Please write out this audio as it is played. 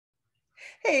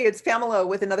Hey, it's Pamela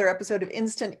with another episode of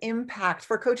Instant Impact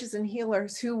for coaches and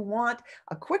healers who want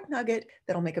a quick nugget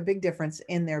that'll make a big difference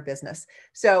in their business.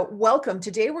 So, welcome.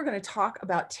 Today, we're going to talk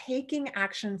about taking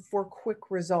action for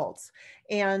quick results.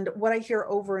 And what I hear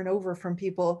over and over from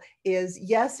people is,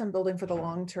 yes, I'm building for the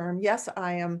long term. Yes,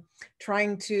 I am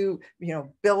trying to,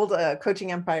 build a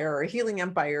coaching empire or a healing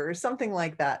empire or something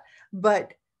like that.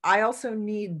 But I also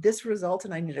need this result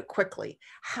and I need it quickly.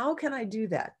 How can I do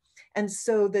that? And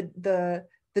so the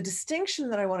distinction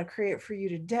that I want to create for you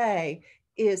today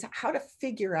is how to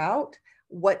figure out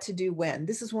what to do when.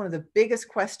 This is one of the biggest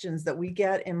questions that we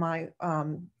get in my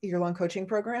year-long coaching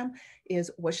program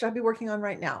is, what should I be working on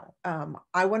right now?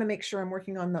 I want to make sure I'm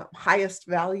working on the highest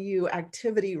value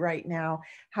activity right now.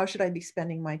 How should I be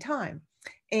spending my time?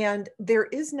 And there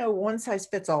is no one size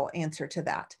fits all answer to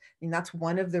that. I mean, that's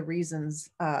one of the reasons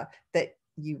that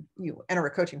you enter a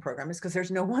coaching program, is because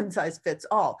there's no one size fits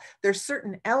all. There's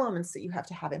certain elements that you have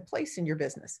to have in place in your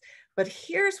business. But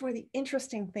here's where the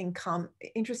interesting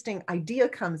idea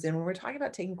comes in when we're talking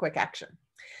about taking quick action.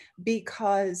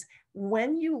 Because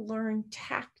when you learn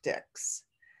tactics,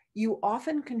 you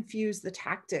often confuse the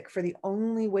tactic for the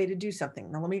only way to do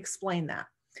something. Now, let me explain that.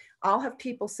 I'll have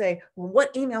people say, well,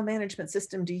 what email management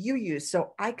system do you use?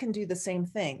 So I can do the same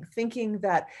thing, thinking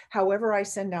that however I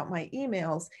send out my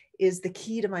emails is the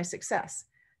key to my success.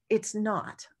 It's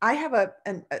not. I have a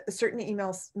certain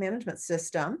email management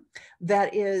system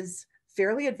that is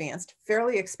fairly advanced,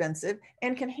 fairly expensive,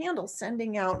 and can handle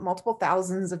sending out multiple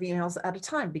thousands of emails at a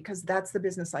time because that's the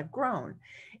business I've grown.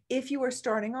 If you are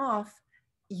starting off,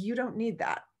 you don't need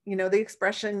that. The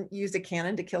expression, use a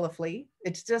cannon to kill a flea.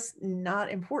 It's just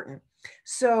not important.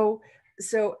 So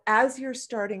as you're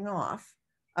starting off,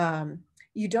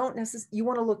 you don't necessarily, you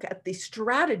want to look at the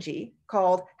strategy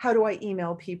called, how do I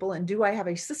email people? And do I have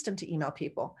a system to email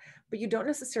people? But you don't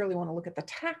necessarily want to look at the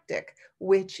tactic,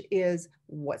 which is,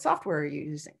 what software are you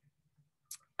using?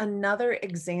 Another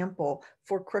example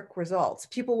for quick results.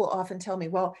 People will often tell me,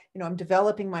 well, I'm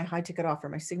developing my high ticket offer,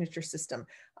 my signature system.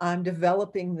 I'm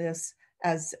developing this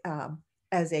as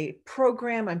a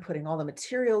program. I'm putting all the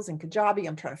materials in Kajabi.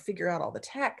 I'm trying to figure out all the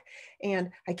tech, and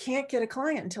I can't get a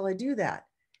client until I do that.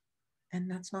 And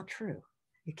that's not true.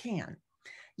 You can.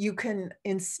 You can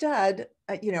instead,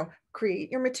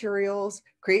 create your materials,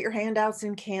 create your handouts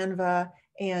in Canva,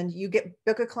 and you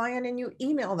book a client and you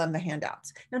email them the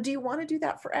handouts. Now, do you want to do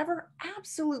that forever?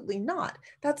 Absolutely not.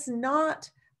 That's not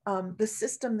the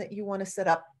system that you want to set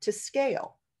up to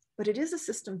scale, but it is a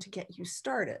system to get you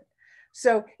started.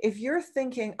 So if you're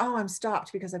thinking, oh, I'm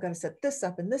stopped because I've got to set this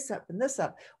up and this up and this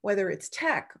up, whether it's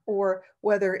tech or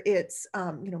whether it's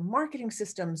marketing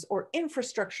systems or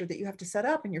infrastructure that you have to set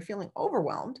up and you're feeling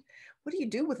overwhelmed, what do you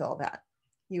do with all that?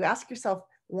 You ask yourself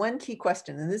one key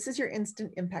question, and this is your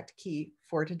instant impact key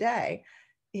for today,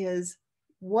 is,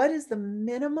 what is the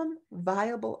minimum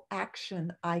viable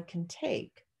action I can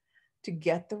take to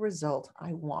get the result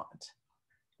I want?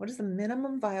 What is the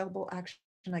minimum viable action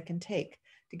I can take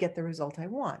to get the result I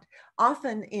want?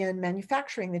 Often in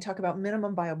manufacturing, they talk about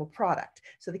minimum viable product.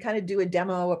 So they kind of do a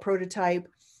demo, a prototype,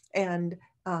 and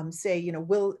say,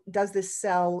 does this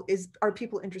sell? Are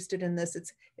people interested in this?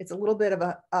 It's a little bit of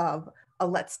a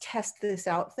let's test this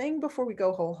out thing before we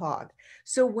go whole hog.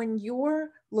 So when you're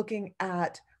looking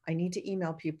at, I need to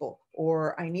email people,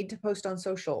 or I need to post on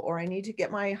social, or I need to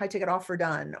get my high ticket offer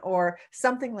done, or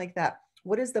something like that,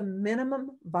 what is the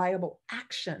minimum viable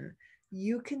action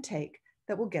you can take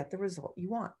that will get the result you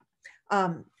want?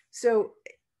 So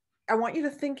I want you to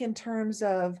think in terms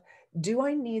of, do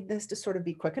I need this to sort of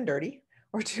be quick and dirty,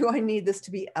 or do I need this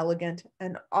to be elegant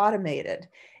and automated?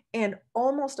 And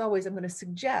almost always I'm going to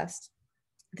suggest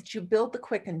that you build the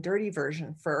quick and dirty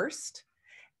version first,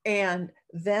 and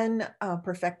then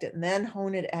perfect it and then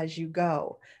hone it as you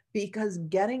go, because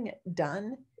getting it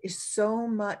done is so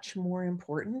much more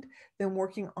important than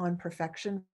working on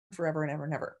perfection forever and ever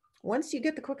and ever. Once you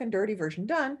get the quick and dirty version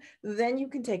done, then you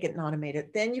can take it and automate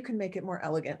it. Then you can make it more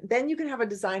elegant. Then you can have a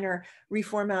designer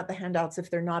reformat the handouts if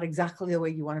they're not exactly the way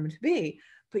you want them to be,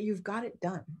 but you've got it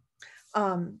done.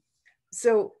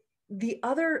 So the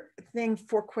other thing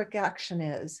for quick action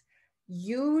is,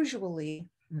 usually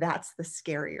that's the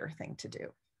scarier thing to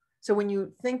do. So when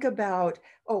you think about,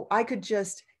 oh, I could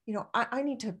just, I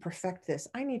need to perfect this,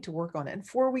 I need to work on it. And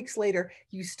 4 weeks later,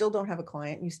 you still don't have a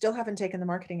client. You still haven't taken the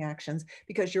marketing actions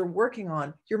because you're working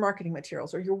on your marketing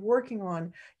materials, or you're working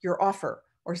on your offer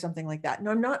or something like that.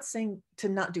 Now, I'm not saying to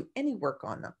not do any work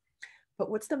on them, but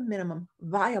what's the minimum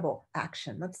viable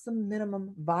action? That's the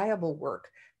minimum viable work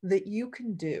that you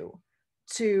can do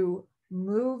to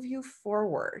move you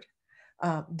forward.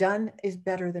 Done is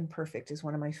better than perfect is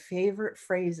one of my favorite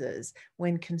phrases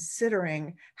when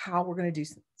considering how we're going to do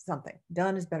something.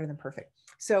 Done is better than perfect.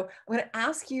 So I'm going to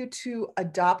ask you to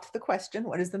adopt the question,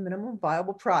 what is the minimum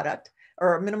viable product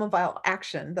or minimum viable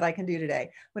action that I can do today?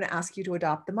 I'm going to ask you to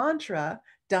adopt the mantra,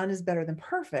 done is better than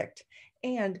perfect,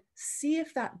 and see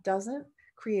if that doesn't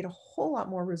create a whole lot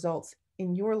more results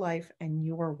in your life and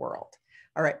your world.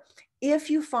 All right.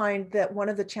 If you find that one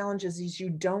of the challenges is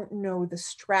you don't know the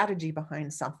strategy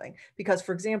behind something, because,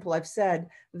 for example, I've said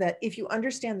that if you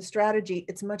understand the strategy,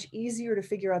 it's much easier to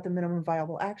figure out the minimum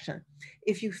viable action.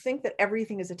 If you think that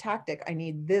everything is a tactic, I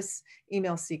need this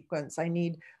email sequence, I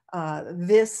need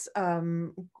this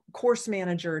course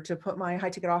manager to put my high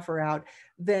ticket offer out,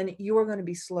 then you are going to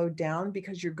be slowed down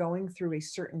because you're going through a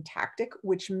certain tactic,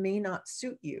 which may not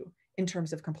suit you in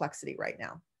terms of complexity right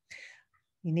now.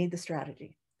 You need the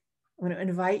strategy. I'm going to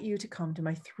invite you to come to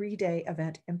my 3-day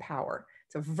event, Empower.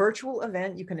 It's a virtual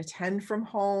event. You can attend from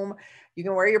home. You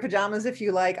can wear your pajamas if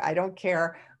you like. I don't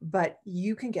care. But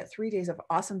you can get 3 days of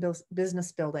awesome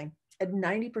business building at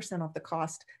 90% off the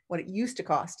cost, what it used to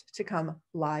cost to come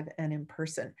live and in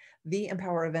person.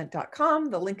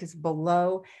 Theempowerevent.com. The link is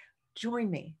below.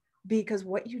 Join me, because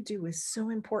what you do is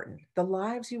so important. The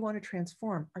lives you want to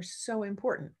transform are so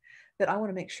important that I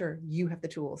want to make sure you have the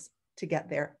tools to get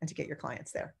there and to get your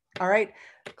clients there. All right,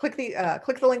 click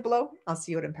the link below. I'll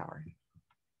see you at Empower.